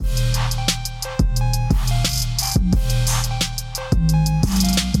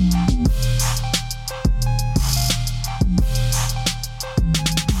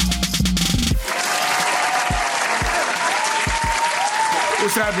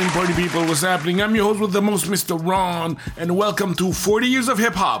happening, party people? What's happening? I'm your host with the most, Mr. Ron, and welcome to 40 Years of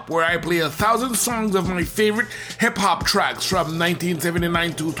Hip Hop, where I play 1,000 songs of my favorite hip hop tracks from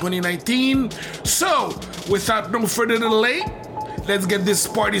 1979 to 2019. So, without no further delay, let's get this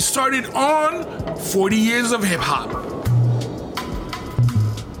party started on 40 Years of Hip Hop.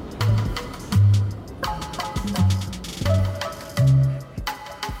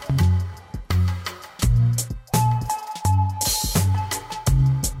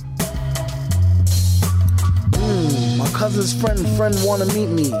 Cousin's friend wanna meet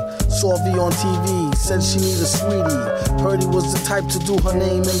me. Saw V on TV, said she need a sweetie. Heard he was the type to do her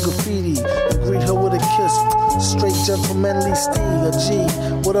name in graffiti and greet her with a kiss. Straight gentlemanly steed, a G.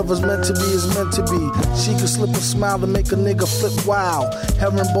 Whatever's meant to be is meant to be. She could slip a smile to make a nigga flip wild.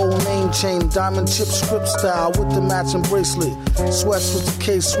 Herringbone name chain, diamond chip script style with the matching bracelet. Sweats with the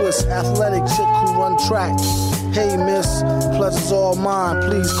K-Swiss, athletic chick who run track. Hey miss, pleasure's all mine,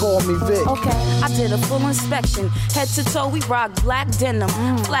 please call me Vic. Okay, I did a full inspection. Head to toe, we rock black denim.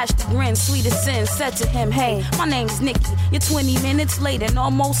 Flashed the grin, sweet as sin, said to him, hey, my name's Nikki. You're 20 minutes late and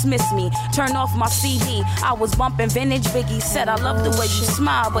almost missed me. Turned off my CD, I was bumping vintage Biggie. Said I love the way you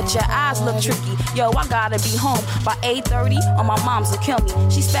smile, but your eyes look tricky. Yo, I gotta be home by 8:30 or my mom's will kill me.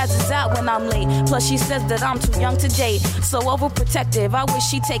 She spazzes out when I'm late, plus she says that I'm too young to date. So overprotective, I wish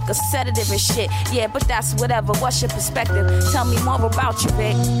she'd take a sedative and shit. Yeah, but that's whatever. What's your perspective? Tell me more about you,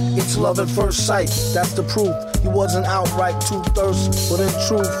 Vic. It's love at first sight, that's the proof. He wasn't outright too thirsty, but in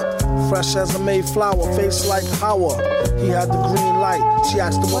truth, fresh as a Mayflower, face like Howard. He had the green light. She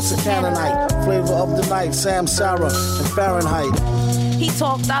asked him what's a Canaanite, flavor of the night, Sam, Sarah, and Fahrenheit. He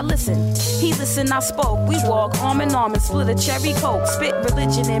talked, I listened. He listened, I spoke. We walk arm in arm and split a cherry coke. Spit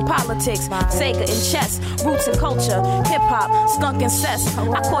religion and politics, Sega and chess, roots and culture, hip hop, skunk and cess.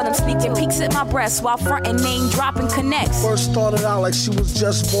 I caught him speaking peaks at my breast while fronting name dropping connects. First started out like she was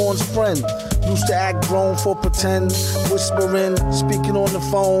just born's friend. Used to act grown for pretend, whispering, speaking on the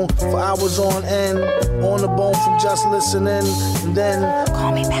phone for hours on end. On the bone from just listening, and then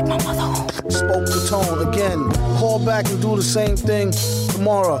call me back, my mother. Spoke the tone again. Call back and do the same thing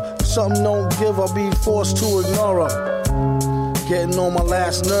tomorrow. If something don't give, I'll be forced to ignore her. Getting on my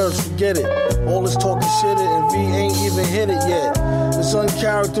last nerves, forget it. All this talking shit and V ain't even hit it yet. It's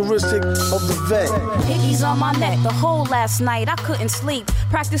uncharacteristic of the vet. Hickeys on my neck the whole last night. I couldn't sleep.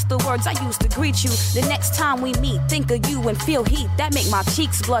 Practice the words I used to greet you. The next time we meet, think of you and feel heat. That make my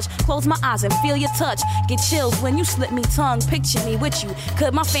cheeks blush. Close my eyes and feel your touch. Get chills when you slip me tongue. Picture me with you.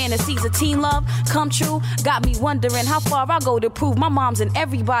 Could my fantasies of teen love come true? Got me wondering how far I go to prove my mom's and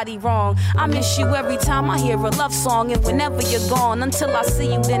everybody wrong. I miss you every time I hear a love song. And whenever you're gone, until I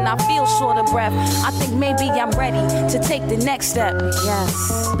see you, then I feel short of breath. I think maybe I'm ready to take the next step.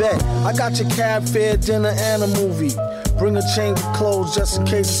 Yes. Bet, I got your cab fare, dinner, and a movie. Bring a change of clothes just in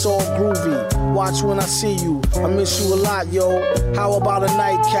case it's all groovy. Watch when I see you, I miss you a lot, yo. How about a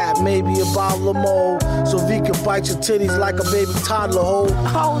nightcap, maybe a bottle of Mo, so V can bite your titties like a baby toddler, ho.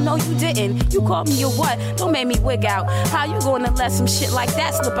 Oh, no you didn't, you called me a what? Don't make me wig out. How you gonna let some shit like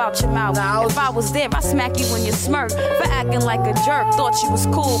that slip out your mouth? If I was there, I'd smack you in your smirk for acting like a jerk. Thought you was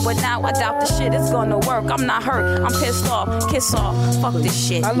cool, but now I doubt the shit is gonna work. I'm not hurt, I'm pissed off, kiss off, fuck this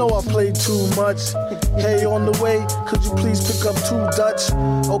shit. I know I played too much. Hey, on the way, could you please pick up 2 Dutch?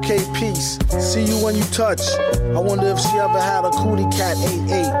 Okay, peace. See you when you touch. I wonder if she ever had a cootie cat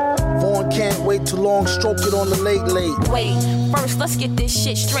 8-8. Vaughn can't wait too long, stroke it on the late. Wait, first let's get this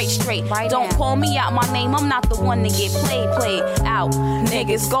shit straight. Right Don't now. Call me out my name, I'm not the one to get played out.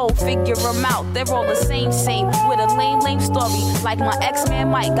 Niggas go figure them out, they're all the same, with a lame story. Like my ex-man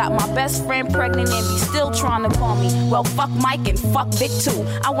Mike got my best friend pregnant and be still trying to call me. Well, fuck Mike and fuck Vic too.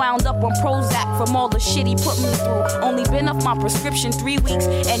 I wound up on Prozac from all the shit he put me through. Only been off my prescription 3 weeks,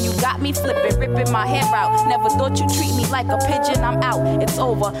 and you got me flipping, ripping my hair out. Never thought you'd treat me like a pigeon, I'm out, it's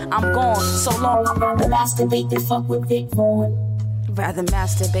over, I'm gone, so long. I'd rather masturbate than fuck with Vic Vaughn. Rather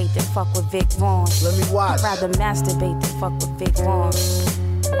masturbate than fuck with Vic Vaughn. Let me watch. Rather masturbate than fuck with Vic Vaughn.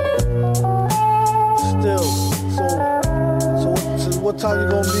 Still, so what time you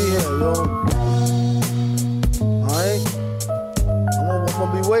gonna be here, yo? Alright? I'm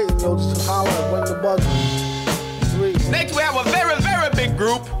gonna be waiting, yo, just to holler and bring the buzzer. 3. Next we have a very, very big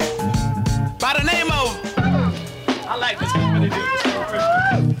group by the name of... I like this one. What it is.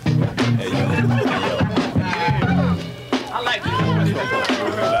 Hey, yo. I like this one.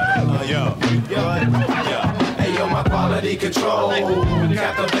 Yo. Hey, yo, my quality quality control.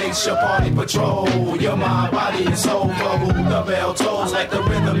 Captivates your party patrol. Your mind, body, and soul. For who the bell tolls, let the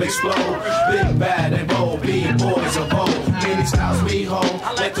rhythm explode. Big, bad, and bold, B-boys of old. Many styles we hold,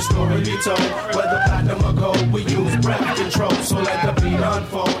 let the story be told. Whether platinum or gold, we use breath control. So let the beat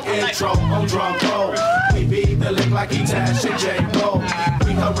unfold. Intro on drum roll. We beat the lick like Etash and J-Bo.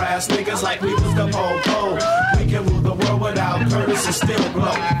 We harass niggas like we was the po-po. We can rule the world without Curtis and still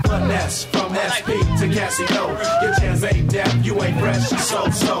blow. Finesse from SP to Casio. Your chance ain't deaf, you ain't fresh, you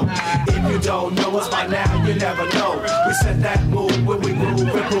so-so. If you don't know us by now, you never know. We set that mood when we groove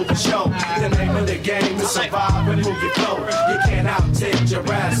and prove a show. The name of the game is survive and prove your flow. You can't outtake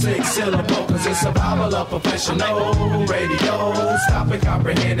Jurassic syllable, cause it's survival of professional radio. Stop and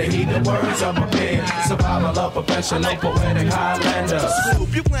comprehend and heed the words of my pen. Survival of professional poetic Highlander.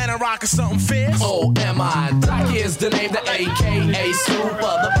 Scoop, you plan on rocking something fierce? Oh, am I? Doc is the name, the AKA Super.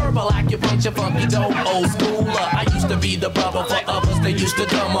 The verbal acupuncture, funky dope, old schooler. I used to be the brother for others they used to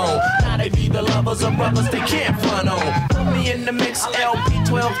dumb on. Now they be the lovers of brothers they can't front on. Put me in the mix, LP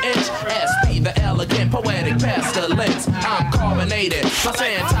 12-inch, SP, the elegant, poetic pestilence. I'm carbonated, plus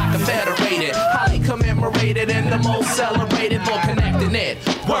anti-confederated, highly commemorated and the most celebrated for connecting it.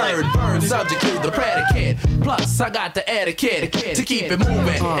 Word, verb, subject to the predicate. Plus, I got the etiquette to keep it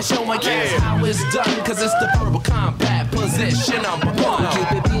moving and show my guys how it's done, cause it's the verbal combat position number one.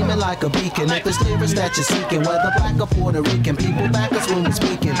 Keep it beaming like a beacon. If it's lyrics that you're seeking, whether black or Puerto Rican, people back us when we're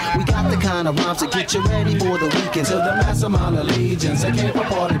speaking. We got the kind of rhymes to get you ready for the weekend. To the mass amount of legions, they came for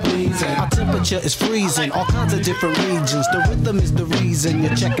party pleasing. Our temperature is freezing, all kinds of different regions. The rhythm is the reason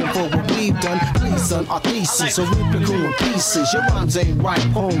you're checking for what we've done. Please, son, our thesis, so rip it cool in pieces. Your rhymes ain't right,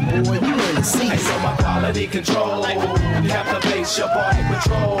 homeboy, you in the season. Hey, so my quality control captivates your party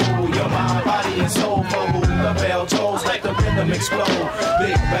patrol. Your mind, body, and soul. For who the bell tolls, let the rhythm explode.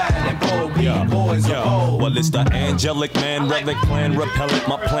 Big, bad, and bold, B-boys of old. Well, it's the angelic man, relic, plan, repellent.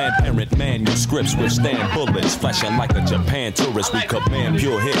 My planned parent, manuscripts withstand bullets. Flashing like a Japan tourist, we command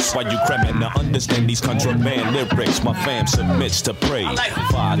pure hits. While you cramming to understand these contraband lyrics, my fam submits to pray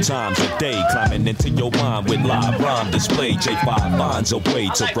 5 times a day, climbing into your mind with live rhyme display. J5 finds a way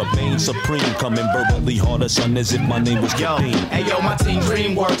to remain supreme, coming verbally harder, son, as if my name was Kadeem. Hey yo, my team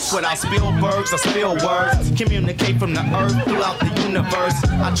dream works without Spielbergs or spill words. Communicate from the earth throughout the universe.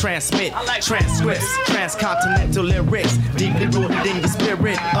 I transmit transcripts, transcontinental lyrics, deeply rooted in your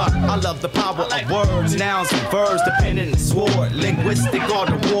spirit. I love the power of words, nouns and verbs, dependent and sword. Linguistic art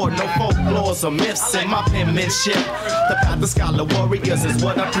award, no folklores or myths in my penmanship. The path of scholar warriors is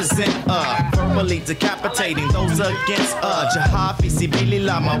what I present. Verbally decapitating those against Jihad,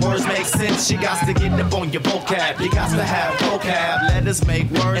 Visibilillah, my words make sense. You got to get up on your vocab. You got to have vocab. Letters make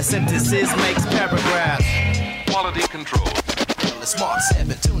words and sentences makes paragraphs. Quality control. The Smart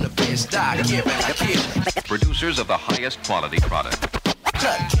 7 tuna fish, die giving, I give. Producers of the highest quality product.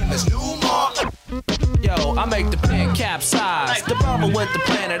 Cut Kim's new mark. Yo, I make the pen capsize. The brother with the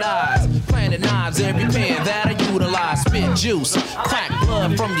planet eyes. Planet knives, every pen that I utilize. Spit juice, crack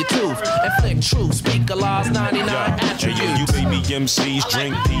blood from your tooth. Inflict truth, speak Allah's 99 attributes. Hey, you baby MCs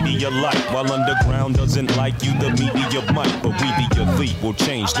drink Pedialyte, while underground doesn't like you, the media might. But we the elite will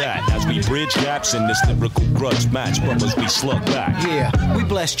change that as we bridge gaps in this lyrical grudge match. Brothers, we slug back. Yeah, we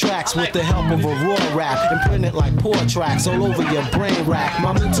bless tracks with the help of a raw rap, and print it like poor tracks all over your brain rack.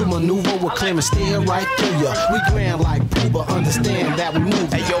 My mental maneuver will clear and steer right through ya. We grand like Pooba, understand that we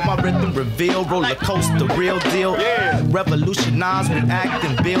move. Hey yo, my rhythm reveal, roller coaster, real deal. Yeah. Revolutionize, react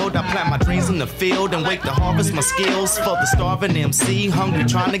and build. I plant my dreams in the field and wait to harvest my skills for the starving MC, hungry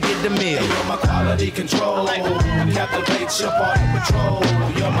trying to get the meal. Hey yo, my quality control captivates your party patrol.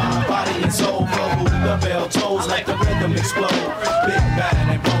 Your mind, body, and soul. For who the bell tolls, like the rhythm explode. Big, bad,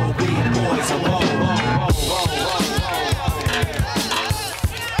 and bold, B-boys of old.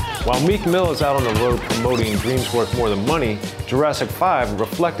 While Meek Mill is out on the road promoting Dreams Worth More Than Money, Jurassic 5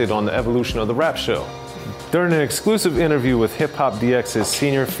 reflected on the evolution of the rap show. During an exclusive interview with Hip Hop DX's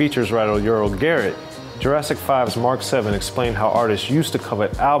senior features writer Earl Garrett, Jurassic 5's Mark 7 explained how artists used to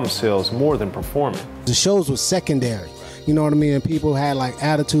covet album sales more than performing. The shows were secondary, you know what I mean? And people had like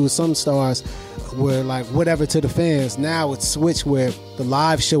attitudes. Some stars were like whatever to the fans. Now it's switched where the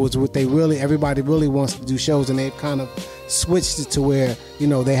live show is what everybody really wants to do shows, and they've kind of switched it to where, you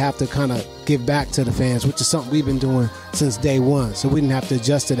know, they have to kind of give back to the fans, which is something we've been doing since day one. So we didn't have to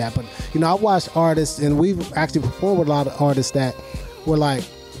adjust to that. But, you know, I watched artists, and we've actually performed with a lot of artists that were like,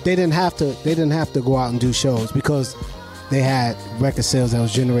 they didn't have to go out and do shows because they had record sales that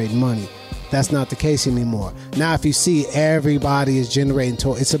was generating money. That's not the case anymore. Now, if you see, everybody is generating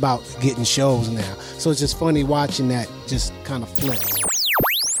it's about getting shows now. So it's just funny watching that just kind of flip.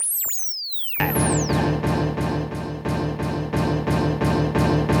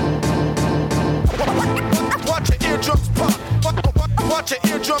 Watch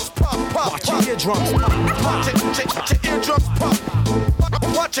your eardrums pop, pop. Watch your eardrums pop, pop. Watch your eardrums pop.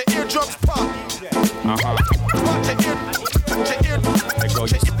 Watch your eardrums pop. Watch your eardrums. There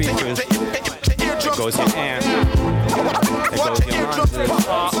goes your speakers. There goes your amp. There goes your monitors. There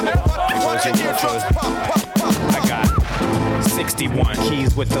goes your woofers. I got 61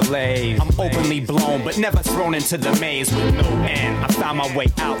 keys with delays. I'm openly blown, but never thrown into the maze with no end. I found my way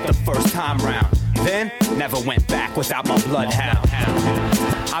out the first time round. Then, never went back without my bloodhound.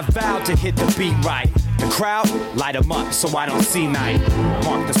 I vowed to hit the beat right. The crowd, light 'em up so I don't see night.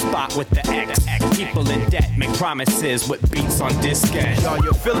 Mark the spot with the X. People in debt make promises with beats on diskette. Y'all,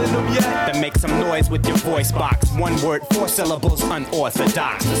 you feeling them yet? Then make some noise with your voice box. One word, 4 syllables,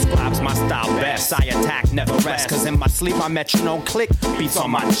 unorthodox. Describes my style best. I attack, never rest. Cause in my sleep, my metronome click beats on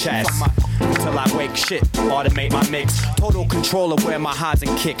my chest. Until I wake shit, automate my mix. Total control of where my highs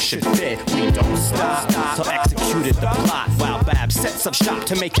and kicks should fit. We don't stop till executed the plot. While Bab sets up shop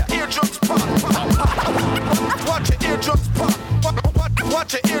to make your eardrums pop, pop, pop. Watch your eardrums pop.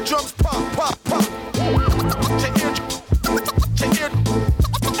 Watch your eardrums pop, pop, pop. Watch your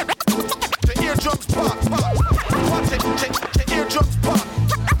eardrums pop, pop. Watch your eardrums pop.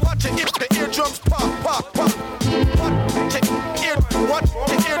 Watch your eardrums pop, pop, pop.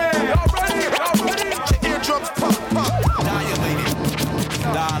 Eardrums pop, pop.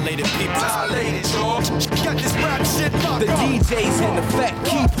 Dilated people. Dilated, y'all. Got this rap shit locked. The DJ's in effect,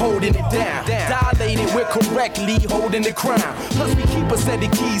 keep holding it down. Dilated, we're correctly holding the crown. Plus we keep a set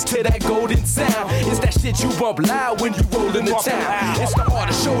of keys to that golden sound. It's that shit you bump loud when you roll in the town. It's the art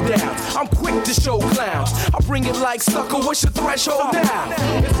of showdowns. I'm quick to show clowns. I bring it like sucker, what's your threshold now?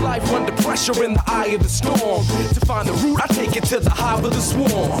 It's life under pressure in the eye of the storm. To find the root, I take it to the hive of the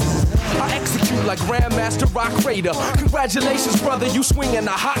swarm. I execute like Grandmaster Rock Raider. Congratulations, brother, you swinging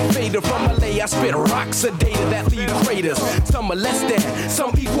a hot fader. From LA, I spit rocks a data that leave craters. Some are less than,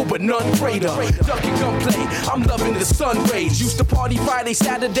 some equal, but none greater. Dunkin' gunplay, I'm loving the sun rays. Used to party Friday,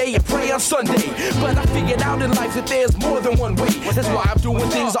 Saturday, and pray on Sunday. But I figured out in life that there's more than one way. That's why I'm doing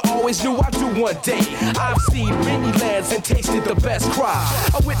things I always knew I'd do one day. I've seen many lands and tasted the best crop.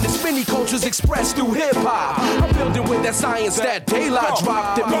 I witnessed many cultures expressed through hip-hop. I'm building with that science, that daylight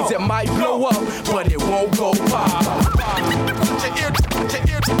drop. That means it might blow up, but it won't go pop. Watch your eardrum.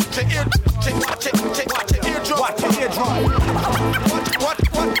 Watch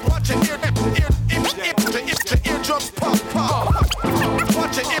your eardrums pop, pop.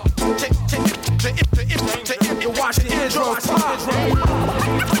 Watch your eardrums pop.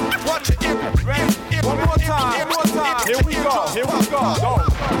 Watch your eardrums. One more time. Here we go. Go.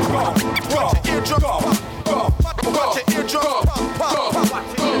 Watch your eardrums pop. Watch your eardrums pop.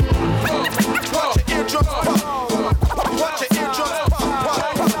 Watch your eardrums pop. Watch your eardrums pop.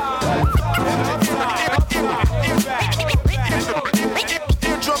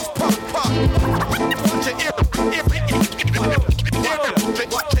 Eardrums pop, pop.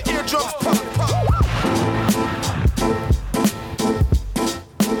 Watch your eardrums pop, pop.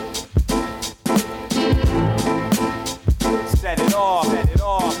 Set it off.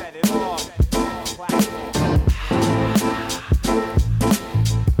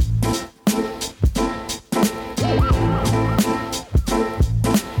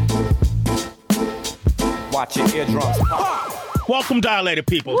 Watch your eardrums pop. Welcome, Dilated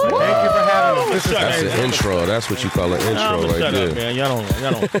people. Thank you for having us. That's an intro. That's what you call an intro right shut there. Up, man. Y'all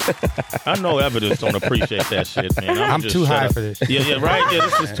don't. I know Evidence don't appreciate that shit, man. I'm too high for this. Yeah, right. Yeah,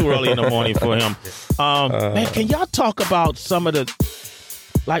 this is too early in the morning for him. Man, can y'all talk about some of the,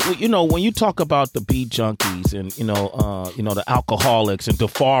 like, when you talk about the beat junkies and the alcoholics and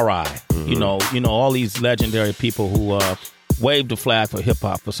Defari, all these legendary people who waved the flag for hip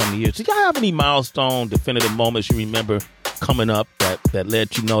hop for some years. Did y'all have any milestone, definitive moments you remember coming up that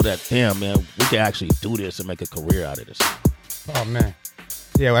let you know that, damn, man, we can actually do this and make a career out of this? Oh, man.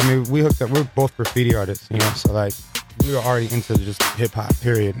 Yeah, I mean, we hooked up. We're both graffiti artists, so, like, we were already into just hip-hop,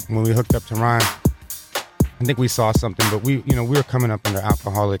 period. When we hooked up to rhyme, I think we saw something, but we were coming up under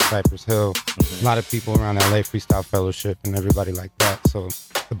Alcoholic, Cypress Hill, a lot of people around LA, Freestyle Fellowship, and everybody like that. So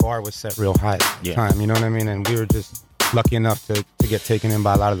the bar was set real high at the time, you know what I mean? And we were just lucky enough to get taken in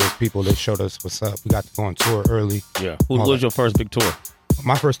by a lot of those people that showed us what's up. We got to go on tour early. Yeah. Who was your first big tour?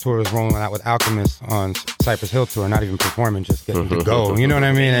 My first tour was rolling out with Alchemist on Cypress Hill tour, not even performing, just getting to go. You know what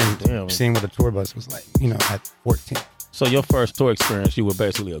I mean? And seeing what a tour bus was like, at 14. So your first tour experience, you were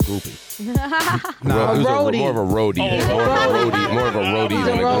basically a groupie. No, more of a roadie. More of a roadie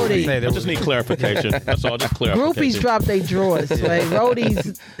than a groupie. I just need clarification. That's all. Just clarification. Groupies drop their drawers, right?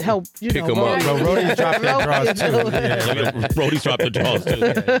 Roadies help, Pick them up. No, roadies drop their drawers too. Roadies drop their drawers too.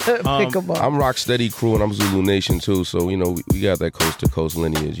 Pick 'em up. I'm Rocksteady Crew and I'm Zulu Nation too. So we got that coast to coast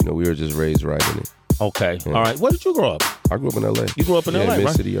lineage. We were just raised right in it. Okay. Yeah. All right. Where did you grow up? I grew up in L.A. You grew up in L.A., right?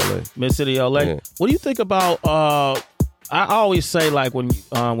 Mid-City, L.A. Mid-City, L.A. Yeah. What do you think about? I always say like when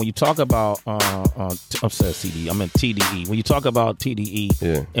you talk about I'm saying CD, I meant TDE. When you talk about TDE,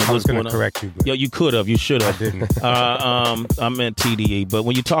 and I was going to correct you. Yeah, you could have, you should have. I didn't. I meant TDE, but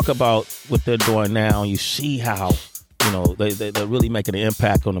when you talk about what they're doing now, you see how they're really making an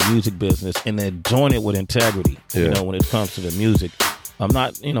impact on the music business, and they're doing it with integrity. Yeah. When it comes to the music, I'm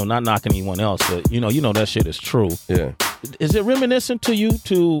not not knocking anyone else, but that shit is true. Yeah. Is it reminiscent to you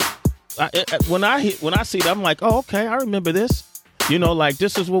to? When I see that, I'm like, oh, okay, I remember this. Like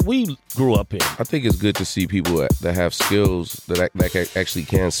this is what we grew up in. I think it's good to see people that have skills that actually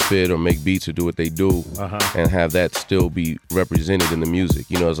can spit or make beats or do what they do, and have that still be represented in the music.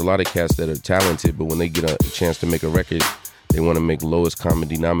 There's a lot of cats that are talented, but when they get a chance to make a record, they want to make lowest common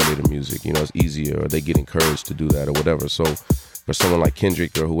denominator music. It's easier, or they get encouraged to do that or whatever. So for someone like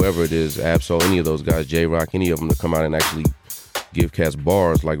Kendrick or whoever it is, Absol, any of those guys, J-Rock, any of them to come out and actually give cats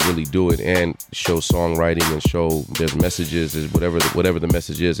bars, like really do it and show songwriting and show there's messages, is whatever the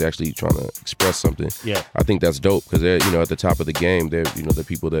message is, actually trying to express something. Yeah, I think that's dope because they're at the top of the game. They're the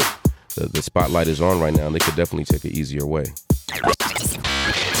people that the spotlight is on right now, and they could definitely take an easier way.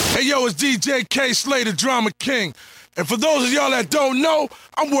 Hey yo, it's DJ K Slay, the Drama King. And for those of y'all that don't know,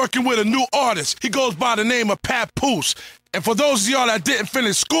 I'm working with a new artist. He goes by the name of Papoose. And for those of y'all that didn't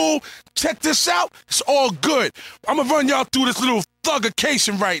finish school, check this out. It's all good. I'm going to run y'all through this little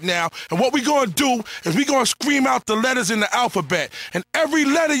thuggication right now. And what we going to do is we going to scream out the letters in the alphabet. And every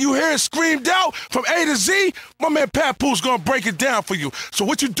letter you hear screamed out from A to Z, my man Papoose going to break it down for you. So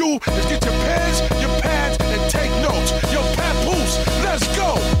what you do is get your pens, your pads, and take notes. Yo, Papoose, let's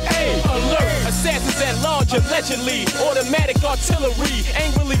go. Hey, alert. Assassins at large, allegedly. Automatic artillery,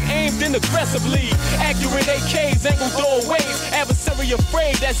 angrily aimed and aggressively. Accurate AKs, angled doorways. Adversary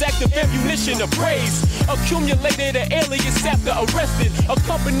afraid, that's active ammunition appraised. Accumulated an alias after arrested.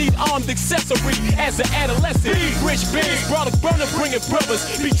 Accompanied armed accessory as an adolescent. Rich beans, brother burner, bringing brothers.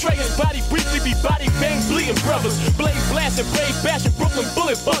 Betrayers, body briefly, be body bang, bleeding brothers. Blade blasting, blade bashing, Brooklyn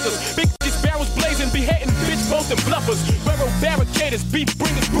bullet buzzers. Big barrels blazing, beheading, bitch boasting bluffers. Railroad barricaders, beef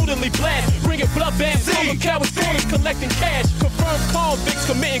bringers, brutally blast. Bringing blood bands, over cowards, corners, collecting cash. Confirmed convicts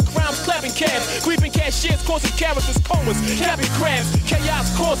committing crimes, clapping cabs. Creeping cashiers, causing characters, comas, cabin crabs.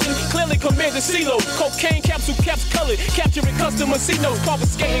 Chaos causing, clearly commanding CeeLo. Cocaine capsule caps colored, capturing customer C-notes,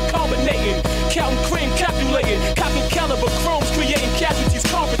 confiscating, culminating. Counting cream, calculating. Cocking caliber, chromes, creating casualties,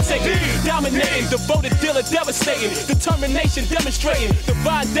 compensating. Dominating, devoted dealer, devastating. Determination, demonstrating.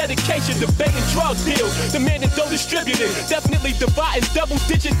 Divine dedication, debating drug deals. Demanding dough distributed. Definitely dividing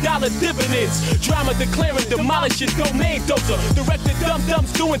double-digit dollar dividends. Drama declaring, demolishing domain dozer. Directed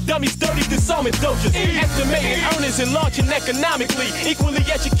dum-dums doing dummies dirty, disarming dojers. Estimating earnings and launching economically. Equally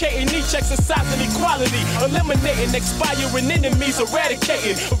educating each exercising equality. Eliminating expiring enemies,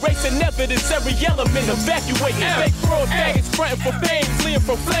 eradicating. Erasing evidence, every element evacuating. Fake fraud faggots fronting for fame, fleeing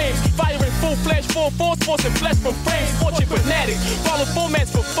from flames. Firing full flash, full force, forcing flesh from frames. Fortune fanatics, follow formats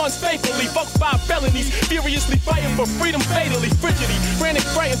for funds faithfully. Fuck 5 felonies, furiously fighting for freedom fatally. Frigidity, frantic,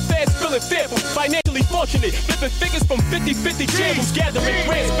 frightened, fast, feeling fearful. Financially fortunate, flipping figures from 50-50 jams. Gathering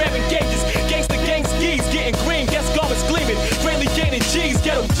grants, grabbing gauges. Gangsta gang skis, getting green, gas garments gleaming. Greatly gaining G's,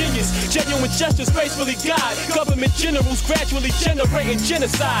 ghetto genius. Genuine gestures, gracefully God. Government generals gradually generating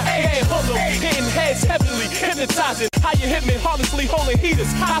genocide. Hey, hollow, hitting heads heavily, hypnotizing. Higher hitmen, harmlessly holding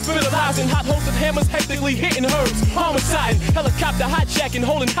heaters. Hospitalizing, hot holes and hammers, hectically hitting herbs. Homicide, helicopter hijacking,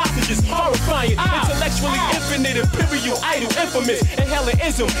 holding hostages. Horrifying, intellectually infinite, imperial, idol, infamous. Inhaling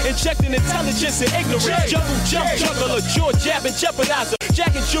ism, injecting intelligence and ignorance. Jungle jump, juggler, jaw jabbing, jeopardizer.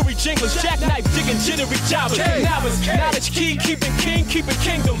 Jack and jewelry jinglers, jackknife, jigging, jittery jobbers. Knowledge key, keeping king, keeping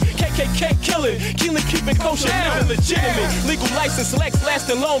kingdom. KKK killing, keenly keeping kosher, living legitimate. Legal license, Lex,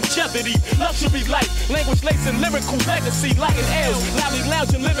 lasting longevity. Luxury life, language lacing, lyrical legacy. Lighting L's, loudly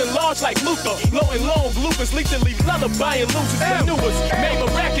lounging, living large like Luther. Low and long, lupus, lethally lullabying losers. Maneuvers, made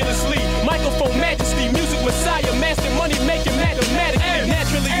miraculously. Microphone majesty, music messiah, master money making mathematically.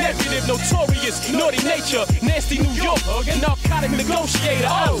 Naturally negative, notorious, naughty nature. Nasty New York, psychotic negotiator,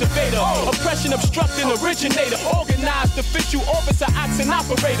 observator, oppression obstructing originator, organized official officer, oxen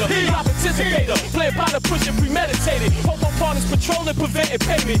operator, drop anticipator, play by the pushing premeditated, hope partners patrolling, preventing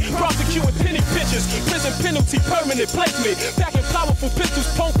payment, prosecuting penny pitchers, prison penalty, permanent placement, packing powerful pistols,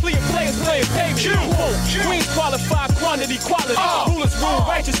 plea and players playing payment. Queens qualified quantity, quality, rulers rule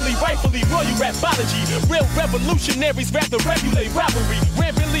righteously, rightfully, royal rapology, real revolutionaries rather regulate robbery,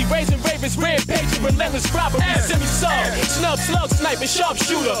 rampantly raising ravens, rampaging, relentless robbery, semi-sub, snub, slug, sniper,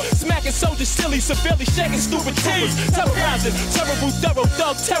 sharpshooter, smacking soldiers silly, severely shaking stupid teeth, terrorizing, terrible, thorough,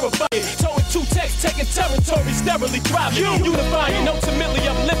 thug, terrifying, towing two texts, taking territory, sterilely thriving, unifying, ultimately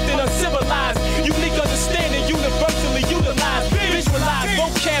uplifting, uncivilized, unique understanding, universally utilized, visualized,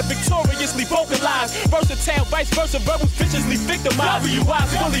 vocab, victoriously vocalized, versatile, vice versa, verbals viciously victimized,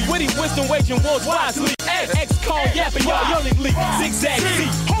 wise, fully witty, wisdom, waging wars wisely, X-call, yapping, y'all yearningly, zigzag, Z.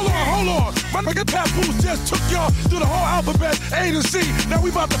 Hold on. My nigga Papoose just took y'all through the whole alphabet, A to Z. Now we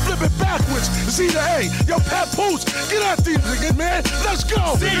about to flip it backwards, Z to A. Yo, Papoose, get out these niggas, man. Let's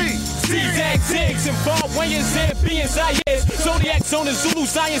go. Zigzag, zigs, involved, weighing, Zambians, Ayers, Zodiacs on the Zulu,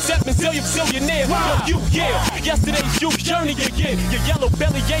 Zion, Zep, Zillion, zillionaire. Yo, yesterday's youth journey again. Your yellow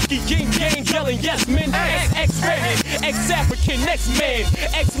belly Yankee, yin, yang, yelling, yes, men, X-rated, X-African, next man,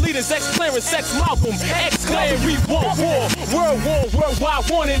 X-leaders, X-clearance, X-Malcolm, X-clan, we war, world war, worldwide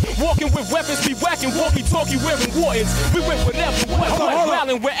warning, walking with weapons, be whacking, walkie-talkie, wearing wardens. We went whatever,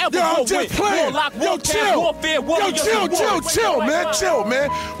 wilding wherever war went. Warlock, warfare, warfare, warriors. Chill, man.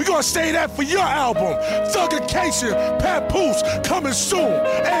 We gonna say that for your album. Thuggication, Papoose, coming soon.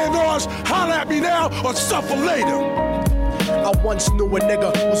 A&Rs, holla at me now or suffer later. I once knew a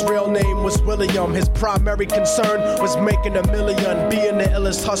nigga whose real name was William. His primary concern was making $1 million, being the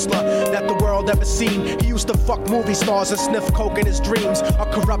illest hustler that the world ever seen. He used to fuck movie stars and sniff coke in his dreams. A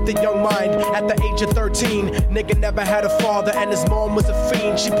corrupted young mind at the age of 13. Nigga never had a father and his mom was a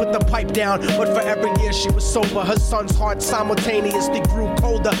fiend. She put the pipe down, but for every year she was sober, her son's heart simultaneously grew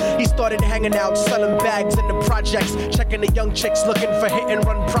colder. He started hanging out, selling bags in the projects, checking the young chicks looking for hit and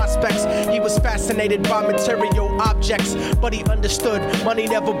run prospects. He was fascinated by material objects, but he understood money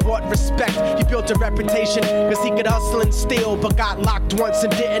never brought respect. He built a reputation cause he could hustle and steal, but got locked once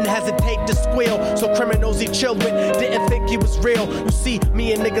and didn't hesitate to squeal. So criminals he chilled with didn't think he was real. You see,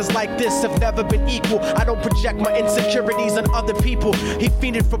 me and niggas like this have never been equal. I don't project my insecurities on other people. He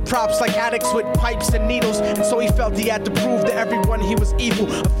fiended for props like addicts with pipes and needles, and so he felt he had to prove to everyone he was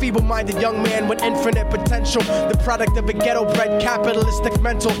evil. A feeble-minded young man with infinite potential, the product of a ghetto-bred capitalistic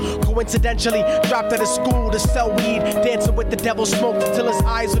mental. Coincidentally dropped out of school to sell weed, dancing with the devil, smoked until his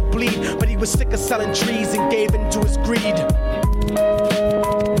eyes would bleed, but he was sick of selling trees and gave in to his greed.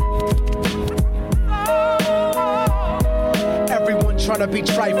 Everyone trying to be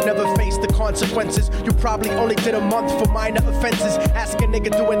trife never faced the consequences. You probably only did a month for minor offenses. Ask a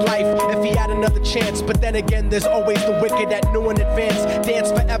nigga doing life if he had another chance, but then again there's always the wicked that knew in advance. Dance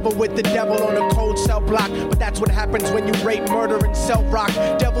forever with the devil on a cold cell block, but that's what happens when you rape, murder, and sell rock.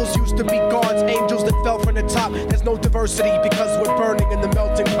 Devils used to be gods, angels that fell from the top. There's no diversity because we're burning in the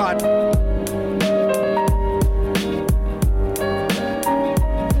melting pot.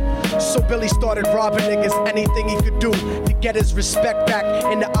 So Billy started robbing niggas, anything he could do to get his respect back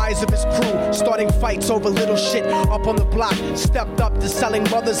in the eyes of his crew. Starting fights over little shit up on the block. Stepped up to selling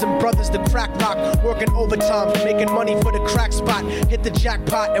mothers and brothers to crack rock. Working overtime, making money for the crack spot. Hit the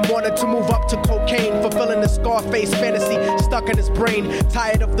jackpot and wanted to move up to cocaine. Fulfilling the Scarface fantasy stuck in his brain.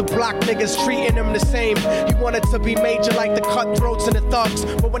 Tired of the block niggas treating him the same. He wanted to be major like the cutthroats and the thugs,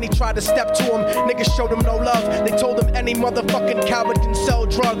 but when he tried to step to him, niggas showed him no love. They told him any motherfucking coward can sell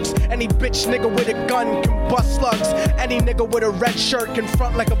drugs. Any bitch nigga with a gun can bust slugs. Any nigga with a red shirt can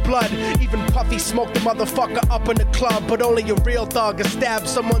front like a blood. Even Puffy smoked the motherfucker up in the club, but only a real thug can stab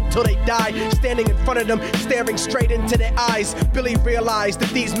someone till they die. Standing in front of them, staring straight into their eyes, Billy realized that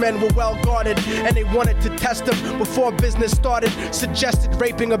these men were well guarded, and they wanted to test him before business started. Suggested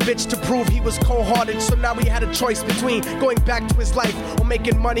raping a bitch to prove he was cold-hearted. So now he had a choice between going back to his life or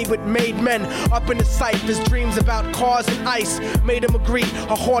making money with made men. Up in the sight, his dreams about cars and ice made him agree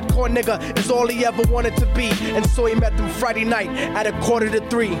a hardcore nigga is all he ever wanted to be, and so he met them Friday night at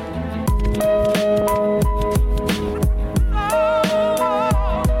 2:45.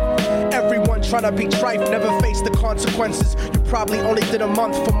 Everyone trying to be trife never faced the consequences. You probably only did a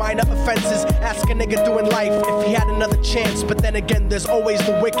month for minor offenses. Ask a nigga doing life if he had another chance, but then again there's always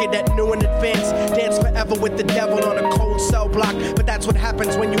the wicked that knew in advance. Dance forever with the devil on a cold cell block, but that's what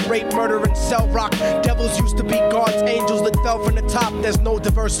happens when you rape, murder, and sell rock. Devils used to be gods, angels that fell from the top. There's no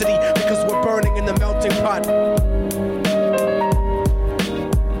diversity because we're burning in the melting pot.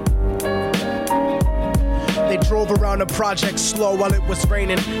 They drove around the project slow while it was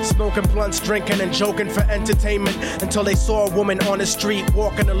raining, smoking blunts, drinking and joking for entertainment, until they saw a woman on the street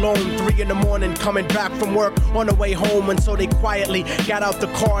walking alone, 3 a.m, coming back from work on the way home. And so they quietly got out the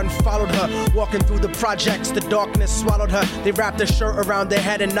car and followed her, walking through the projects. The darkness swallowed her. They wrapped her shirt around their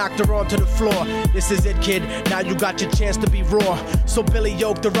head and knocked her onto the floor. This is it, kid, now you got your chance to be raw. So Billy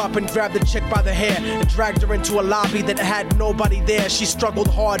yoked her up and grabbed the chick by the hair and dragged her into a lobby that had nobody there. She struggled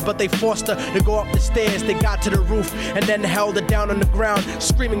hard, but they forced her to go up the stairs. They got to the roof and then held her down on the ground,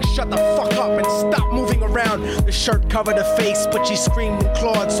 screaming, shut the fuck up and stop moving around. The shirt covered her face, but she screamed and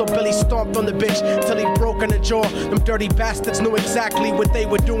clawed. So Billy stomped on the bitch till he broke in the jaw. Them dirty bastards knew exactly what they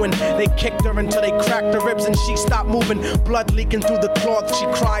were doing. They kicked her until they cracked her ribs and she stopped moving. Blood leaking through the cloth, she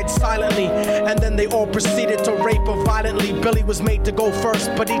cried silently. And then they all proceeded to rape her violently. Billy was made to go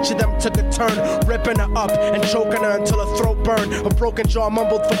first, but each of them took a turn, ripping her up and choking her until her throat burned. Her broken jaw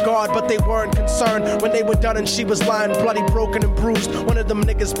mumbled for God, but they weren't concerned. When they were done and she was lying bloody, broken and bruised, one of them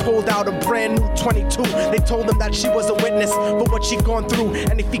niggas pulled out a brand new 22. They told him that she was a witness for what she'd gone through,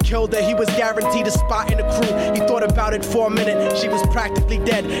 and if he killed her, he was guaranteed a spot in the crew. He thought about it for a minute, she was practically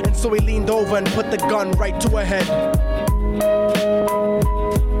dead, and so he leaned over and put the gun right to her head.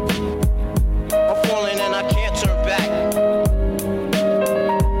 I'm falling and I can't turn back.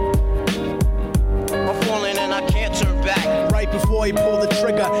 I'm falling and I can't turn back. Right before he pulled the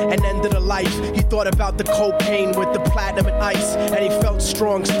trigger and ended her life, he thought about the cocaine with the platinum and ice, and he felt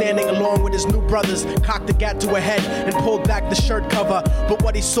strong standing along with his new brothers, cocked the gat to her head and pulled back the shirt cover. But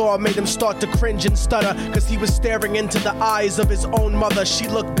what he saw made him start to cringe and stutter, cause he was staring into the eyes of his own mother. She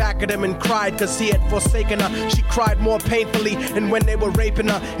looked back at him and cried cause he had forsaken her. She cried more painfully, and when they were raping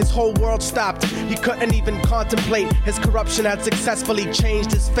her, his whole world stopped. He couldn't even contemplate. His corruption had successfully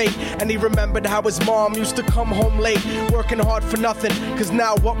changed his fate, and he remembered how his mom used to come home late, working hard for nothing, cause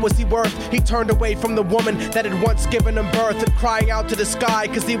now what was he worth? He turned away from the woman that had once given him birth, and crying out to the sky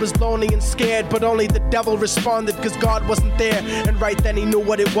cause he was lonely and scared, but only the devil responded cause God wasn't there. And right then he knew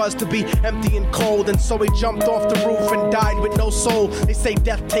what it was to be empty and cold, and so he jumped off the roof and died with no soul. They say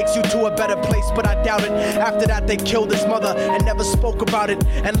death takes you to a better place, but I doubt it. After that they killed his mother and never spoke about it.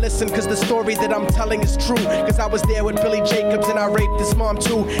 And listen, cause the story that I'm telling is true, cause I was there with Billy Jacobs and I raped his mom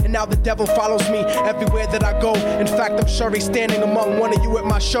too. And now the devil follows me everywhere that I go. In fact, I'm sure he's standing among one of you at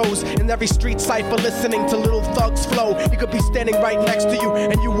my shows, in every street cipher listening to little thugs flow. He could be standing right next to you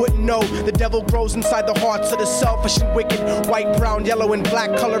and you wouldn't know. The devil grows inside the hearts of the selfish and wicked. White, brown, yellow, and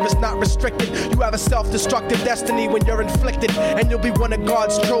black color is not restricted. You have a self-destructive destiny when you're inflicted, and you'll be one of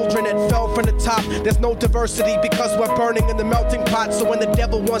God's children that fell from the top. There's no diversity because we're burning in the melting pot. So when the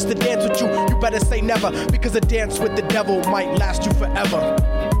devil wants to dance with you, you better say never, because a dance with the devil might last you forever.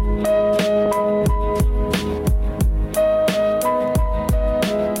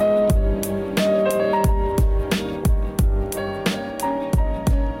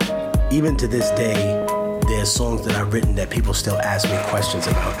 Even to this day, there's songs that I've written that people still ask me questions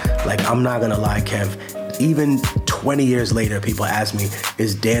about. Like, I'm not gonna lie, Kev, even 20 years later, people ask me,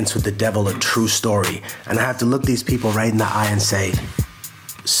 is Dance with the Devil a true story? And I have to look these people right in the eye and say,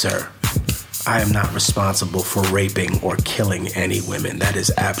 sir, I am not responsible for raping or killing any women. That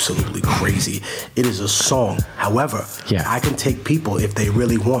is absolutely crazy. It is a song. However, I can take people, if they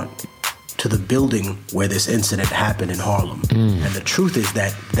really want, to the building where this incident happened in Harlem. And the truth is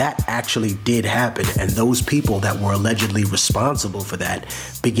that that actually did happen, and those people that were allegedly responsible for that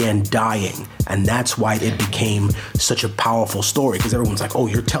began dying. And that's why it became such a powerful story, because everyone's like, oh,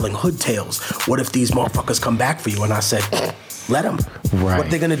 you're telling hood tales. What if these motherfuckers come back for you? And I said, let them. Right. What are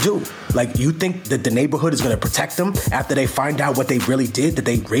they gonna do? Like, you think that the neighborhood is gonna protect them after they find out what they really did, that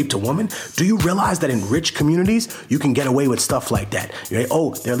they raped a woman? Do you realize that in rich communities, you can get away with stuff like that? You're like,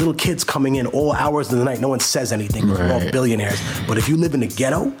 oh, there are little kids coming in all hours of the night. No one says anything. Right. We're all billionaires. But if you live in the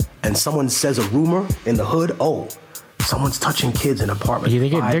ghetto and someone says a rumor in the hood, oh, someone's touching kids in an apartment.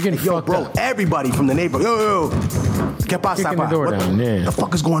 Yeah, they're getting fucked up. Everybody from the neighborhood, yo, get past that. What the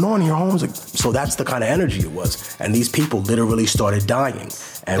fuck is going on here, Holmes? Like, so that's the kind of energy it was. And these people literally started dying.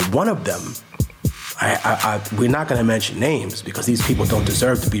 And one of them, we're not going to mention names because these people don't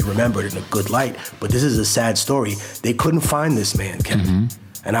deserve to be remembered in a good light. But this is a sad story. They couldn't find this man, Kevin.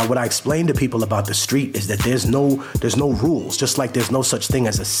 And what I explain to people about the street is that there's no rules. Just like there's no such thing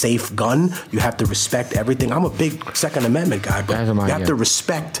as a safe gun. You have to respect everything. I'm a big Second Amendment guy, but you have to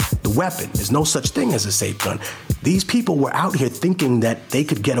respect the weapon. There's no such thing as a safe gun. These people were out here thinking that they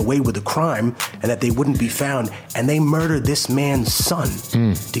could get away with a crime and that they wouldn't be found. And they murdered this man's son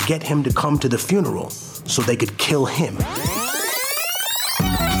to get him to come to the funeral so they could kill him.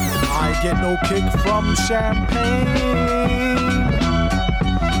 I get no kick from champagne.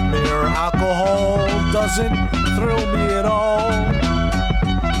 Mirror Alcohol doesn't thrill me at all.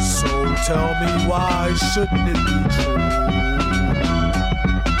 So tell me, why shouldn't it be true?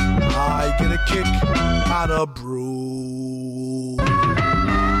 I get a kick out of brew.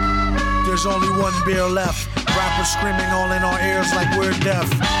 There's only one beer left. Rappers screaming all in our ears like we're deaf.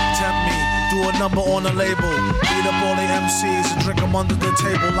 Tempt me, do a number on a label. Beat up all the MCs and drink them under the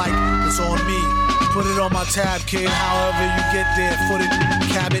table like it's on me. Put it on my tab, kid, however you get there. Foot it,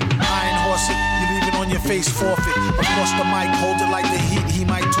 cab it, iron horse it. You leave it on your face, forfeit. Across the mic, hold it like the heat, he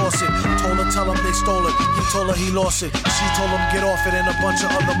might toss it. Told her, tell him they stole it. He told her he lost it. She told him get off it and a bunch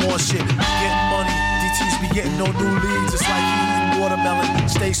of other more shit. Getting money, DTs be getting no new leads. It's like he eating watermelon,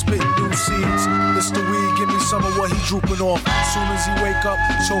 stay spitting new seeds. It's the weed, give me some of what he drooping off. Soon as he wake up,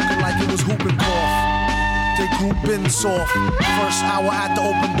 choking like it was whooping cough. They grouping soft. First hour at the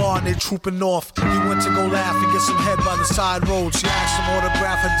open bar and they trooping off. He went to go laugh and get some head by the side road. She asked him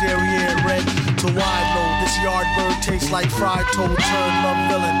autograph her derriere red to wide load. This yard bird tastes like fried toad, turd, love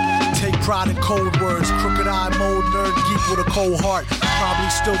villain. Take pride in code words, crooked eye mode, nerd geek with a cold heart.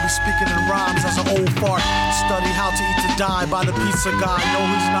 Probably still be speaking in rhymes as an old fart. Study how to eat to die by the pizza guy. No,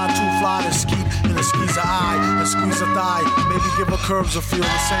 he's not too fly to skeet in a squeeze a eye, and squeeze a thigh. Maybe give her curves a feel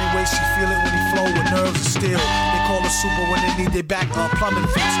the same way she feel it when he flow with nerves of steel. They call her super when they need their back plumbing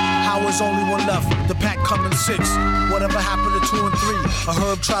fix. How is only one left? The pack coming 6. Whatever happened to 2 and 3? A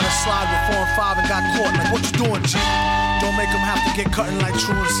herb tried to slide with 4 and 5 and got caught. Like what you doing, G? Don't make him have to get cutting like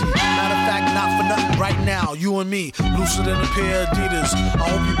truancy. Matter of fact, not for nothing right now. You and me, looser than a pair of Adidas. I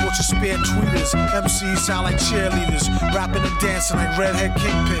hope you bought your spare tweeters. MCs sound like cheerleaders, rapping and dancing like Redhead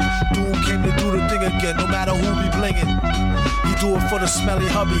Kingpin. Dude came to do the thing again, no matter who be blingin'. He do it for the smelly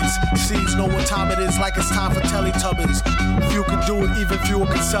hubbies. Seeds know what time it is, like it's time for Teletubbies. Few can do it, even fewer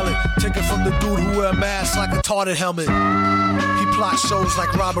can sell it. Take it from the dude who wear a mask like a tarted helmet. He plot shows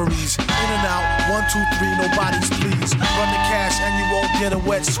like robberies. In and out, 1, 2, 3, nobody's pleased. Run the cash and you won't get a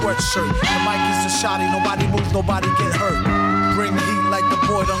wet sweatshirt. The mic is a shotty, nobody moves, nobody get hurt. Bring heat like the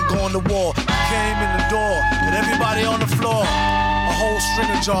boy done go on the wall. He came in the door and everybody on the floor. A whole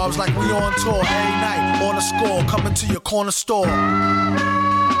string of jobs like we on tour. Every night on a score, coming to your corner store.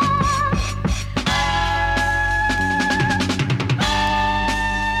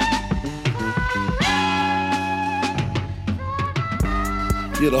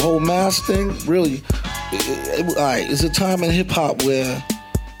 Yeah, the whole mask thing, really. Alright, it's a time in hip hop where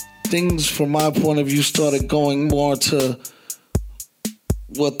things, from my point of view, started going more to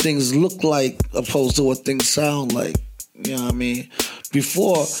what things look like opposed to what things sound like. You know what I mean?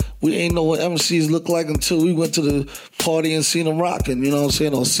 Before, we ain't know what MCs look like until we went to the party and seen them rocking, you know what I'm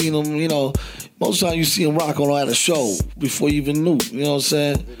saying? Or seen them, you know, most of the time you see them rocking at a show before you even knew, you know what I'm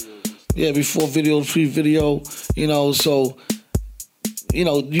saying? Yeah, before video, pre-video, you know, so, you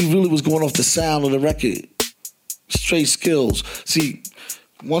know, you really was going off the sound of the record. Straight skills. See,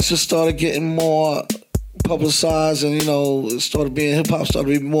 once it started getting more publicized and, you know, it started being, hip-hop started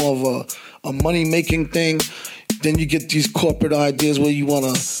being more of a money-making thing, then you get these corporate ideas where you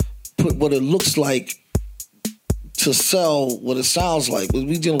want to put what it looks like to sell what it sounds like.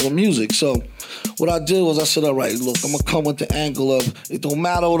 We dealing with music. So what I did was I said, all right, look, I'm going to come with the angle of it don't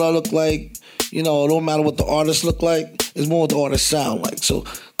matter what I look like, you know, it don't matter what the artist look like, it's more what the artist sound like. So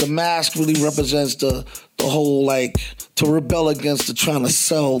the mask really represents the whole, like, to rebel against the trying to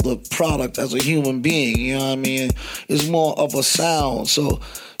sell the product as a human being, you know what I mean? It's more of a sound. So,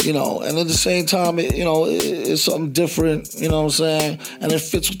 you know, and at the same time, it's something different, you know what I'm saying? And it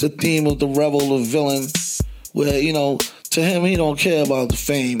fits with the theme of the rebel, the villain, where, you know, to him, he don't care about the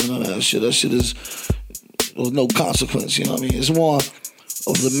fame and all that shit. That shit is with no consequence, you know what I mean? It's more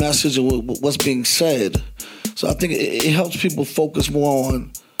of the message of what's being said. So I think it helps people focus more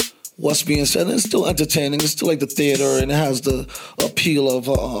on what's being said. And it's still entertaining. It's still like the theater, and it has the appeal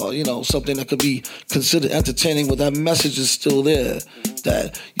of, you know, something that could be considered entertaining, but that message is still there.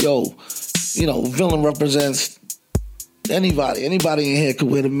 That, yo, you know, villain represents anybody. Anybody in here could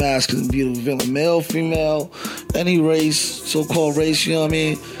wear the mask and be the villain. Male, female, any race, so-called race, you know what I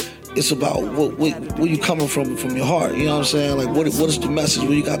mean? It's about where you coming from your heart, you know what I'm saying? Like, what is the message,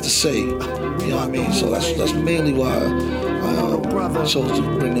 what you got to say, you know what I mean? So that's mainly why I chose to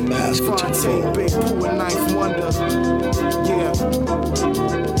bring the mask into the film. Big Pooh and Ninth Wonder. Yeah.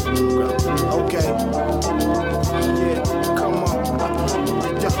 Okay. Yeah, come on.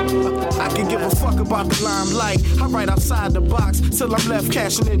 I can give a fuck about brought the limelight. I write outside the box till I'm left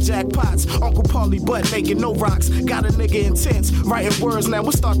cashing in jackpots. Uncle Paulie butt naked, no rocks. Got a nigga intense, writing words now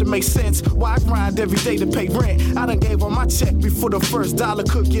it start to make sense. Why I grind every day to pay rent? I done gave all my check before the first dollar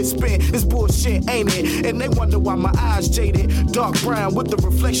could get spent. It's bullshit, ain't it? And they wonder why my eyes jaded. Dark brown with the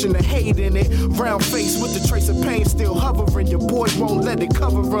reflection of hate in it. Round face with the trace of pain still hovering. Your boy won't let it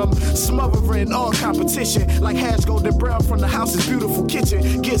cover them. Smothering all competition like hash golden brown from the house's beautiful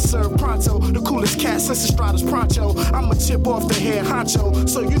kitchen. Get served pronto, the coolest cat since Estrada's Pronto. I'ma chip off the head honcho,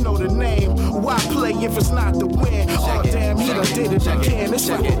 so you know the name. Why play if it's not the win? Oh damn, he done did it again. It's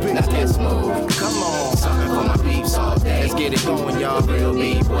like a big Let's move. Come on, something for my beefs all day. Let's get it going, y'all. Real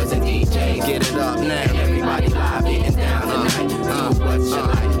B-boys and DJs. Get it up now. Everybody live getting down tonight. Do what you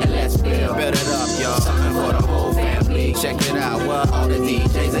like and let's build it up, y'all. Something for the whole family. Check it out, what all the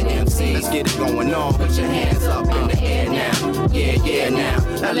DJs and MCs. Let's get it going on. Put your hands up in the air now. Yeah, now.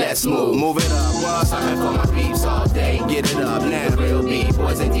 Now let's move. Move it up, what? Something for my beefs all day. Get it up now. Real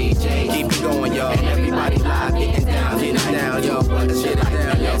B-boys and DJs. Keep it going, y'all. And everybody live getting down. Get it down, y'all. Let's get it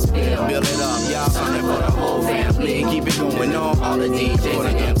down, let's build it up, y'all. Something for the whole family. Keep it going on. All the DJs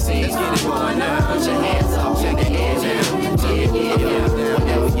and MCs. Get it going now. Put your hands up. Check it in now. Yeah.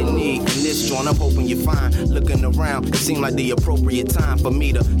 Whatever you need in this joint, I'm hoping you find. Looking around, it seemed like the appropriate time for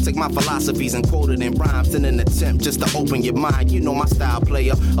me to take my philosophies and quote it in rhymes in an attempt just to open your mind. You know my style,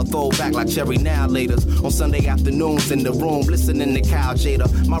 player. A throwback like Cherry Now Laters. On Sunday afternoons in the room, listening to Kyle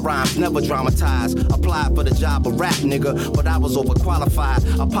Jada. My rhymes never dramatized. Applied for the job of rap, nigga, but I was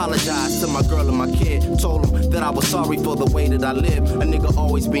overqualified. Apologized to my girl and my kid. Told them that I was sorry for the way that I live. A nigga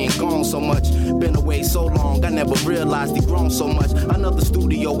always being gone so much. Been away so long, I never realized he grown so much. Another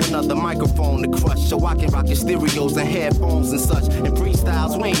studio, another microphone to crush, so I can rock your stereos and headphones and such. And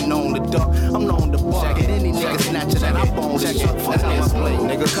freestyles, we ain't known to duck. I'm known to buck. Get any nigga snatcher that I bone to suck for how I play.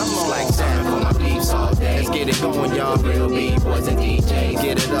 Nigga, come on like that for my beefs all day. Let's get it going, y'all. Real B-boys and DJs.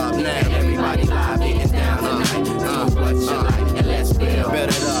 Get it up now. Everybody live getting down tonight. Do what you like and let's build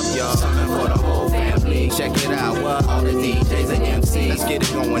it up, y'all. Something for the whole family. Check it out, what? All the DJs and MCs. Let's get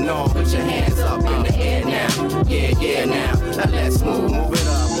it going on. Put your hands up in the air now. Yeah, now. Now let's move it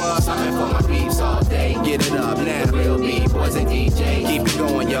up, what? Something for my beefs all day. Get it up now. Real B-boys and DJs. Keep it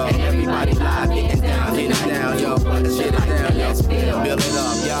going, y'all. And everybody live getting down. Get it down, y'all. Let's get it down, let's build it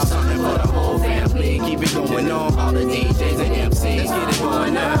up, y'all. Something for the whole family. Keep it going on. All the DJs and MCs. Let's get it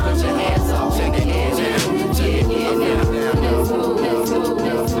going now. Put your hands up, check it in now. Yeah, now.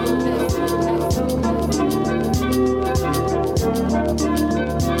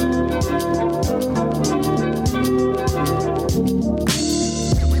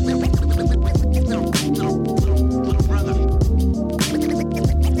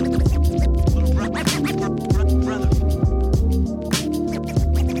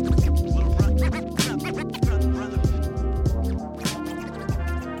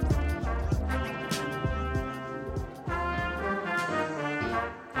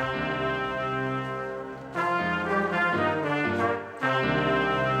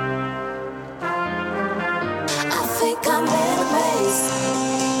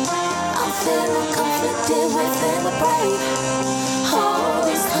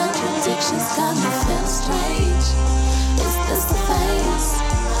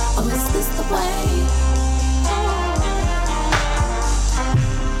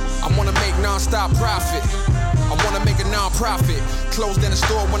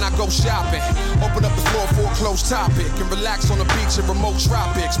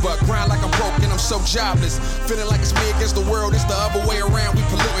 Jobless, feeling like it's me against the world. It's the other way around. We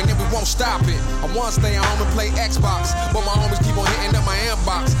polluting and we won't stop it. I wanna stay at home and play Xbox, but my homies keep on hitting up my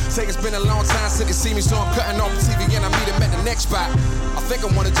inbox. Say it's been a long time since they see me, so I'm cutting off the TV and I meet them at the next spot. I think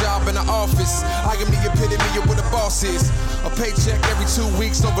I want a job in the office. I am the epitome of what the boss is. A paycheck every 2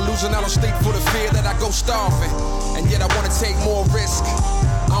 weeks, over losing out on sleep for the fear that I go starving. And yet I wanna take more risk.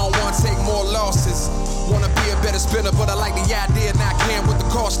 I don't wanna take more losses. Wanna be a better spinner, but I like the idea, not caring what the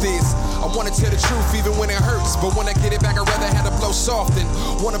cost is. I wanna tell the truth even when it hurts, but when I get it back, I'd rather have to blow soften.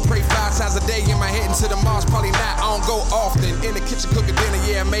 Wanna pray 5 times a day in my head into the Mars, probably not, I don't go often. In the kitchen cooking dinner,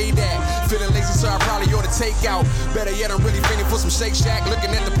 yeah, I made that. Feeling lazy, so I probably ought to take out. Better yet, I'm really feeling for some Shake Shack,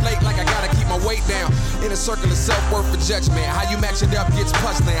 looking at the plate like I gotta keep my weight down. In a circle of self-worth for judgment, how you match it up gets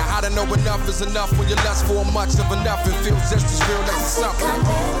puzzling. How to know enough is enough when you lust for much of enough and feels just as real as something.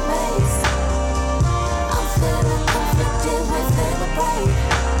 Feeling conflicted within the brain.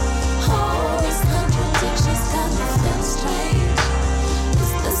 All these contradictions got me feeling strange.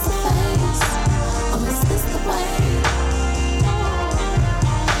 Is this the phase, or is this the way?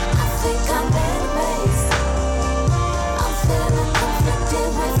 I think I'm in a maze. I'm feeling conflicted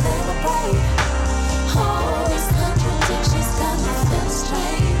within the brain.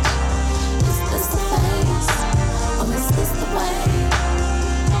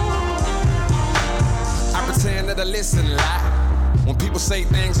 listen a lot. When people say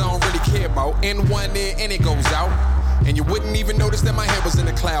things I don't really care about, in one ear and it goes out. And you wouldn't even notice that my head was in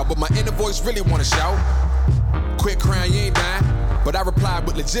the cloud, but my inner voice really wanna shout. Quit crying, you ain't dying. But I replied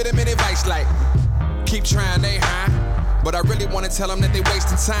with legitimate advice like, keep trying, they high. But I really wanna tell them that they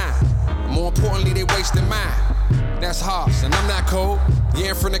wasting time. More importantly, they wasting mine. That's harsh, and I'm not cold. Yeah,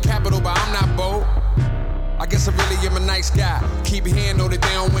 I'm from the capital, but I'm not bold. I guess I really am a nice guy. Keep hearing though that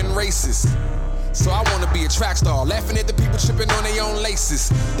they don't win races. So I wanna be a track star, laughing at the people tripping on their own laces.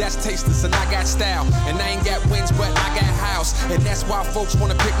 That's tasteless and I got style, and I ain't got wins but I got house. And that's why folks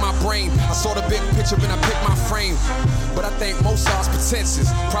wanna pick my brain. I saw the big picture and I picked my frame. But I think most are pretentious,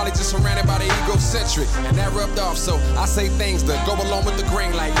 probably just surrounded by the egocentric. And that rubbed off, so I say things that go along with the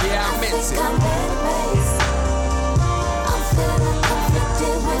grain like, yeah, I meant it. I'm feeling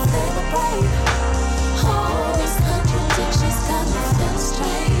conflicted within the brain. All these contradictions got me feeling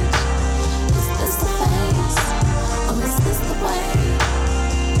strange. Is this the phase, or is this the way?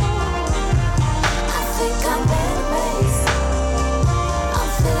 I think I'm in a maze. I'm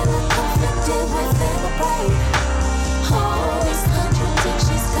feeling conflicted within the brain. All these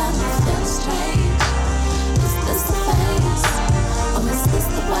contradictions got me feeling strange. Is this the phase, or is this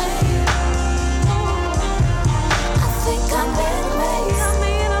the way? I think I'm in a maze.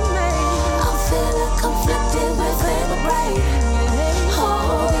 I'm feeling conflicted within the brain.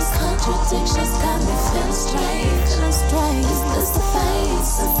 All these contradictions got me feeling strange. Is this the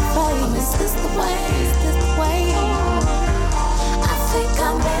phase? Is this the way? Is this the way? I think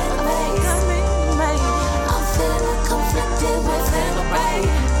I'm in a maze. I'm feeling conflicted within the brain.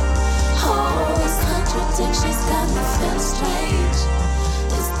 All these contradictions got me feeling strange.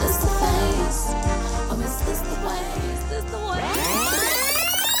 Is this the phase? Or is this the way? Is this the way?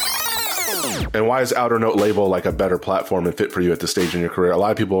 And why is Outer Note label like a better platform and fit for you at this stage in your career? A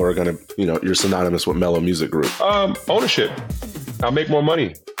lot of people are going to, you're synonymous with Mellow Music Group. Ownership. I'll make more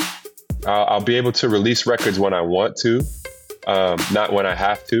money. I'll be able to release records when I want to, not when I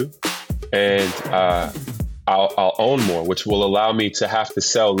have to. And I'll own more, which will allow me to have to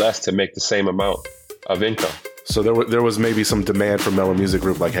sell less to make the same amount of income. So there was maybe some demand from Mellow Music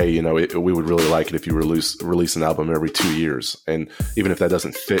Group, like, hey, we would really like it if you release an album every 2 years, and even if that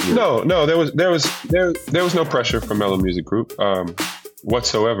doesn't fit. No, there was no pressure from Mellow Music Group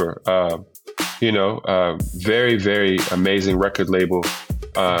whatsoever. Very, very amazing record label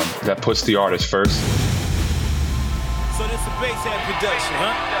that puts the artist first. So this is a Basshead production,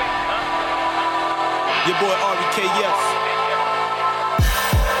 huh? Your boy RBKS.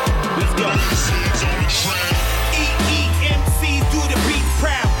 Let's go. EEMCs do the beat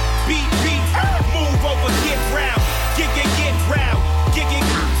proud. Beat, move over, get round. Get round. Get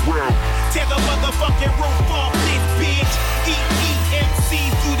round. Tear the motherfucking roof off this bitch.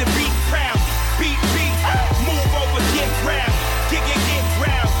 EEMCs do the beat proud. Beat, move over, get round. Get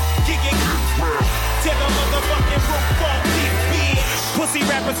round. Get round. Tear the motherfucking roof off this bitch. Pussy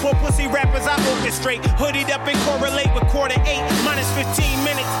rappers for pussy rappers, I orchestrate. Hoodied up and correlate with quarter 8 minus 15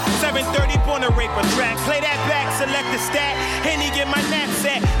 minutes. 7:30 on a raper track. Play that back, select the stat. Henny get my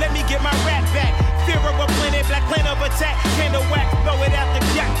knapsack. Let me get my rap back. Fear of a planet, black plane of attack. Candle wax, throw it out the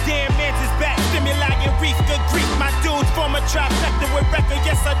goddamn man's back. Stimuli and reef, good grief. My dudes form a trifecta with record.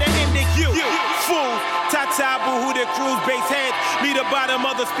 Yes, I'm the end of you. Fool, Tata, boo-hoo, the cruise base heads. Lead the bottom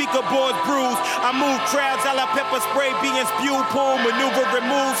of the speaker boards bruise. I move crowds, a la pepper spray, being spew pool. Maneuver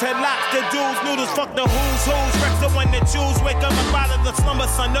removes, headlocks, the dudes, noodles, fuck the who's. Rex the one to choose. Wake up out of the slumber,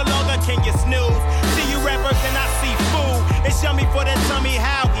 son, no longer can you snooze. See you rappers and I see food. It's yummy for the tummy,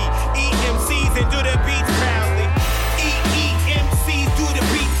 howdy. EMCs and do the beats proudly. EEMCs do the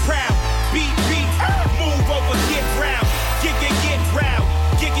beats proud. Beat, move over, get round. Get round.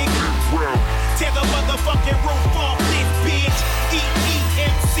 Get round. Tear the motherfucking roof off this bitch.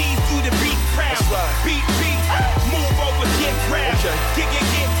 EEMCs do the beats proud. Beat, move over, get round. Get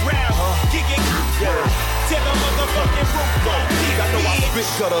round. Get round. Tear the motherfucking roof off this bitch. I know I spit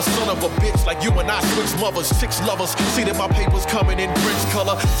gutter, son of a bitch, like you and I switch mothers, 6 lovers. See that my paper's coming in Grinch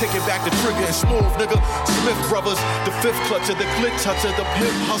color. Taking back the trigger and smooth, nigga. Smith brothers, the fifth clutcher, the click toucher, the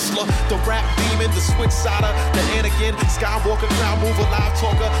pimp hustler, the rap demon, the switch sider, the Anakin, Skywalker, crowd mover, live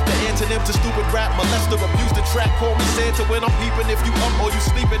talker, the antonym to stupid rap molester, abuse the track, call me Santa when I'm peeping. If you up or you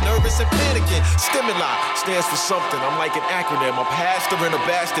sleeping, nervous and panicking. Stimuli stands for something. I'm like an acronym, a pastor in a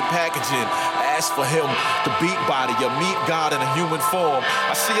bastard packaging. Ask for him, the beat body, a meat god in a human form.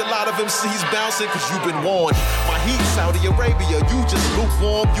 I see a lot of MCs bouncing cause you've been warned. My heat, Saudi Arabia, you just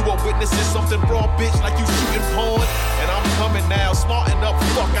lukewarm. You are witnessing something raw, bitch, like you shooting porn. And I'm coming now, smarten up,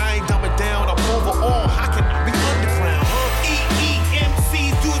 fuck, I ain't dumbing down. I'm overall, how can I be underground, huh?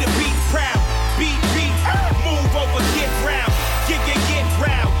 EEMCs do the beat proud. Beat, move over.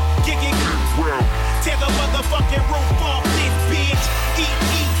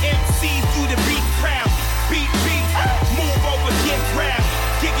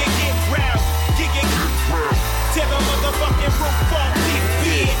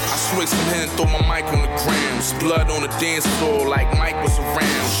 twigs from here and throw my mic on the ground. It's blood on the dance floor like Mike was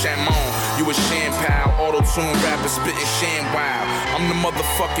around. Shamon, you a sham pal, auto-tune rapper spitting sham wow. I'm the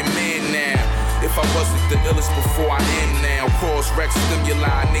motherfucking man now. If I wasn't the illest before I am now. Cross Rex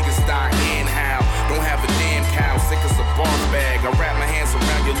stimuli, niggas die and how. Don't have a damn cow, sick as a barf bag. I wrap my hands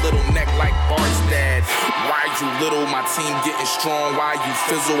around your little neck like Bart's dad. Why you little, my team getting strong. Why you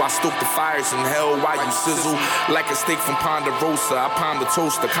fizzle, I stoke the fires in hell. Why you sizzle, like a steak from Ponderosa. I palm the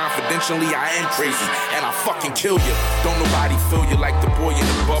toaster, confidentially I am crazy. And I fucking kill you. Don't nobody feel you like the boy in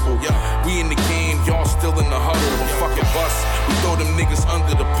the bubble. We in the game, y'all still in the huddle. And fucking bust, we throw them niggas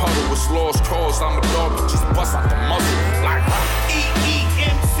under the puddle. It's lost cause, I'm a dog, but just bust out the muzzle. Like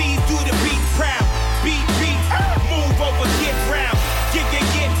EEMC do the beat proud. Beat, move over, get round. Get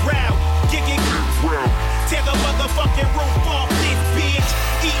round. Get round. Tear the motherfucking roof off this bitch.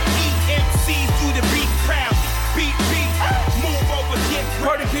 EEMC do the beat proud. Beat, move over, get round.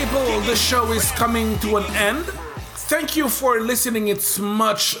 Party people, the show is coming to an end. Thank you for listening, it's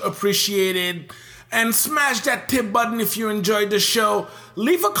much appreciated. And smash that tip button if you enjoyed the show.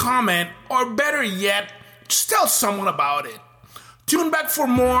 Leave a comment, or better yet, just tell someone about it. Tune back for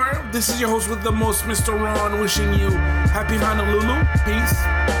more. This is your host with the most, Mr. Ron, wishing you happy Honolulu. Peace.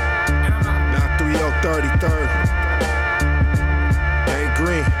 Now 3033rd. Ain't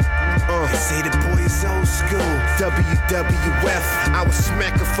green. They say the boy is old school. WWF. I would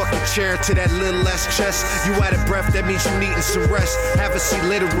smack a fucking chair to that little ass chest. You out of breath, that means you needing some rest. Have a seat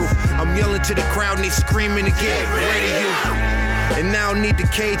literal. I'm yelling to the crowd and they screaming to get ready you. And now I need the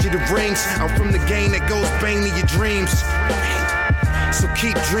cage of the rings. I'm from the game that goes bang to your dreams. So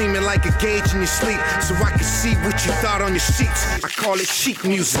keep dreaming like a gauge in your sleep, so I can see what you thought on your sheets. I call it sheep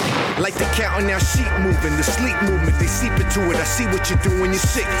music, like the counting out sheep moving, the sleep movement, they seep into it. I see what you do when you're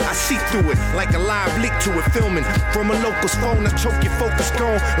sick, I see through it, like a live leak to it, filming from a local's phone. I choke your focus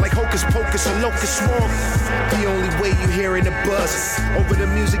gone, like hocus pocus, a locust swarm. The only way you hearing the buzz over the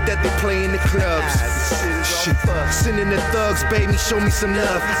music that they play in the clubs. Shit, sending the thugs, baby, show me some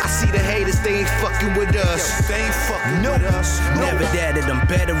love. I see the haters, they ain't fucking with us. They ain't fucking with us. Never at it, I'm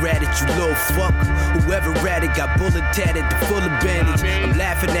better at it, you little fuck. Whoever at it got bullet tatted, the full advantage. I'm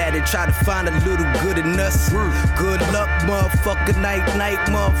laughing at it, try to find a little good in us. Good luck, motherfucker, night,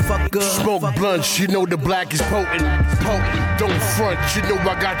 motherfucker. Smoke blunts, you know the black is potent. Don't front, you know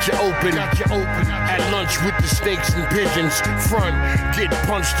I got you open. At lunch with the snakes and pigeons. Front, get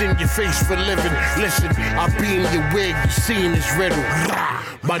punched in your face for living. Listen, I'll be in your wig, you seeing this riddle.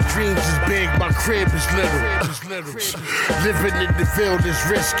 My dreams is big, my crib is little. Living in the field is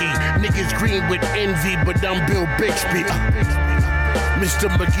risky. Niggas green with envy, but I'm Bill Bixby. Mr.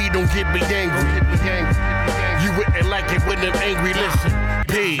 McGee, don't get me angry. You wouldn't like it when I'm angry. Listen,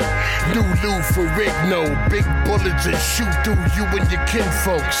 P, new Lou for Rick, no. Big bullets and shoot through you and your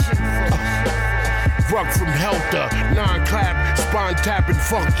kinfolks. Ruck from Helter, non-clap, spine tapping,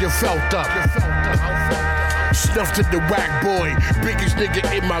 fuck your felt up. Snuff to the whack boy, biggest nigga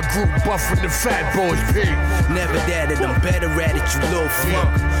in my group, buffing the fat boys, pig. Never at it, I'm better at it, you little fuck.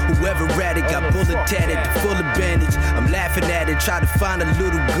 Whoever at it got bullet tatted, the full advantage. I'm laughing at it, try to find a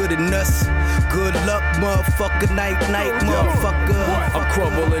little good in us. Good luck, motherfucker, night, motherfucker. I'm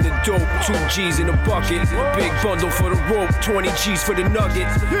crumbling the dope, 2 G's in a bucket. Big bundle for the rope, 20 G's for the nugget.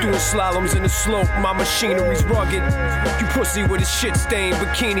 Doing slaloms in the slope, my machinery's rugged. You pussy with a shit stained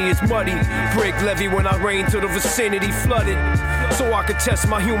bikini is muddy. Break levee when I rain to the vicinity flooded, so I could test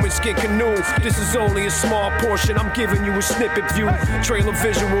my human skin canoe. This is only a small portion, I'm giving you a snippet view. Trailer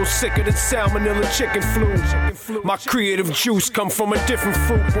visuals sicker than salmonella chicken flu. My creative juice come from a different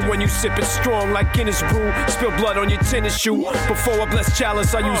fruit, but when you sip it strong like Guinness brew, spill blood on your tennis shoe. Before I bless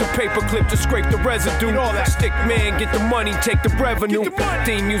chalice, I use a paper clip to scrape the residue. Stick man, get the money, take the revenue.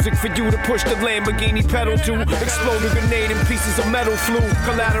 Theme music for you to push the Lamborghini pedal to. Explode a grenade in pieces of metal flew.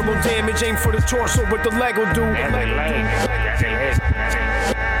 Collateral damage, aim for the torso with the Lego do.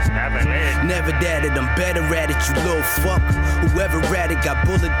 Never at it, I'm better at it, you little fuck. Whoever at it got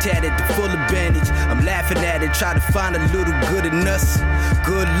bullet tatted, the full advantage. I'm laughing at it, try to find a little good in us.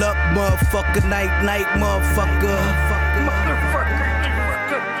 Good luck, motherfucker, night, motherfucker.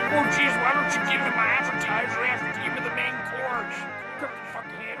 Oh, jeez, why don't you give me my appetizer after you give me the main course? Cut the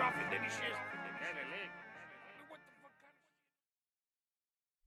fucking head off and then he says...